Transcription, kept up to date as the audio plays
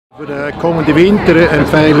Für den kommenden Winter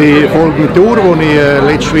empfehle ich folgende Tour, die ich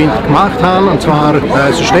letzten Winter gemacht habe. Und zwar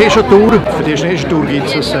eine Schneeschuhtour. Für die Schneeschuhtour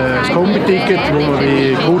gibt es ein Kombi-Ticket, das man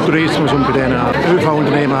bei Kultourismus und bei den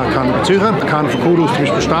ÖV-Unternehmen beziehen kann. Man kann von Chur aus zum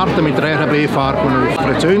Beispiel starten. Mit der RHB fährt man auf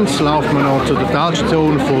Frezöns, läuft man noch zu der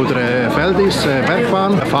Talstation von der Feldis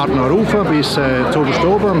Bergbahn, fährt noch rauf bis zu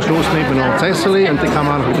Oberstoben. Am Schluss nimmt man noch Zesseli und dann kann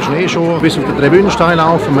man mit den Schneeschuhen bis auf den Dreibündenstein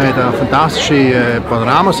laufen. Man hat eine fantastische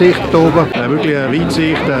Panoramasicht hier oben, wirklich eine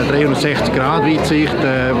Weitsicht. 360 Grad Weitsicht,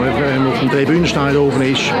 wenn man auf dem Dreibündenstein oben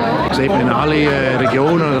ist, sieht man alle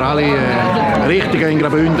Regionen oder alle Richtungen in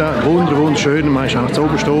Graubünden. Wunderschön, man ist auch zu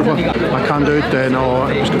Oberstoben. Man kann dort noch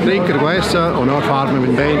etwas trinken, essen und dann fährt man mit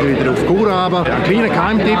dem Band wieder auf Chur runter. Ein kleiner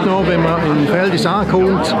Geheimtipp noch, wenn man in Feldis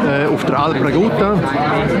ankommt, auf der Alp Raguta,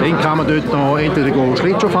 dann kann man dort noch entweder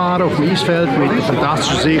Schlittschuh fahren auf dem Eisfeld mit einer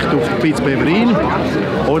fantastischen Sicht auf die Piz Beverin,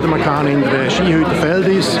 oder man kann in der Skihütte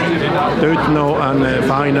Feldis dort noch einen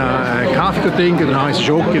feinen Kaffee trinken, einen heißen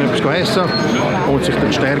Schoki und etwas essen und sich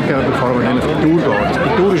dann stärken, bevor man dann auf die Tour geht.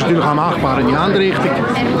 Die Tour ist natürlich auch machbar in die andere Richtung.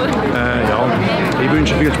 Ja, ich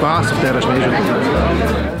wünsche viel Spaß auf dieser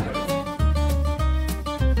Schneeschuhtour.